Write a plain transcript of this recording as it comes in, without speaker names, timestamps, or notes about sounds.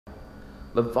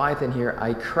Leviathan here,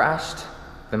 I crashed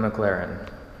the McLaren.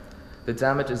 The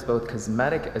damage is both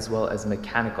cosmetic as well as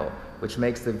mechanical, which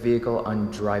makes the vehicle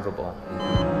undrivable.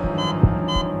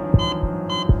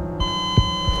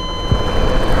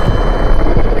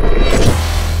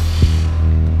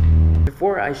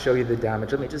 Before I show you the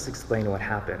damage, let me just explain what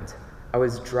happened. I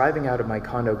was driving out of my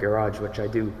condo garage, which I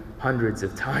do hundreds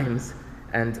of times,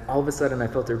 and all of a sudden I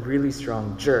felt a really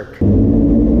strong jerk.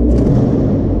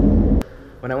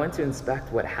 When I went to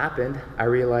inspect what happened, I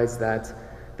realized that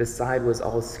the side was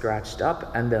all scratched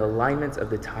up and the alignment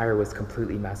of the tire was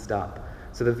completely messed up.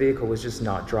 So the vehicle was just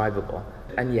not drivable.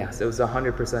 And yes, it was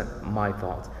 100% my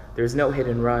fault. There's no hit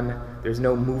and run, there's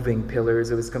no moving pillars,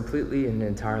 it was completely and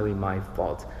entirely my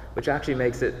fault, which actually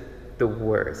makes it the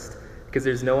worst, because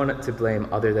there's no one to blame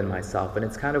other than myself, and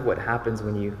it's kind of what happens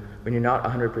when you're not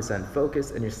 100%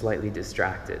 focused and you're slightly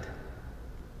distracted.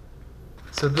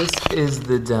 So this is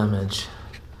the damage.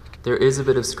 There is a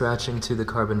bit of scratching to the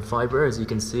carbon fiber, as you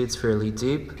can see it's fairly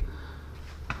deep.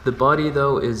 The body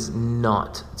though is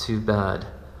not too bad.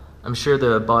 I'm sure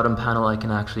the bottom panel I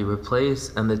can actually replace,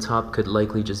 and the top could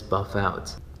likely just buff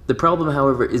out. The problem,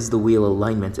 however, is the wheel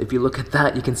alignment. If you look at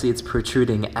that, you can see it's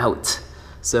protruding out.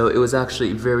 So it was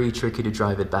actually very tricky to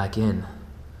drive it back in.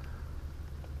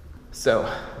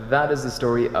 So that is the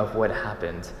story of what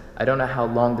happened. I don't know how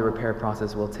long the repair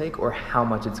process will take or how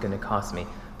much it's going to cost me,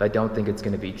 but I don't think it's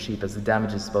going to be cheap, as the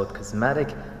damage is both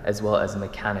cosmetic as well as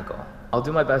mechanical. I'll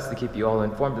do my best to keep you all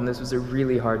informed, and this was a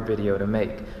really hard video to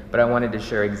make, but I wanted to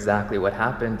share exactly what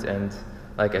happened, and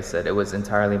like I said, it was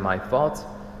entirely my fault,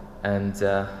 and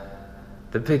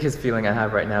the biggest feeling I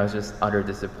have right now is just utter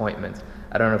disappointment.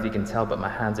 I don't know if you can tell, but my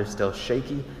hands are still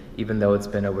shaky, even though it's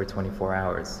been over 24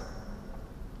 hours.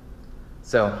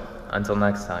 So, until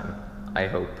next time, I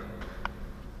hope.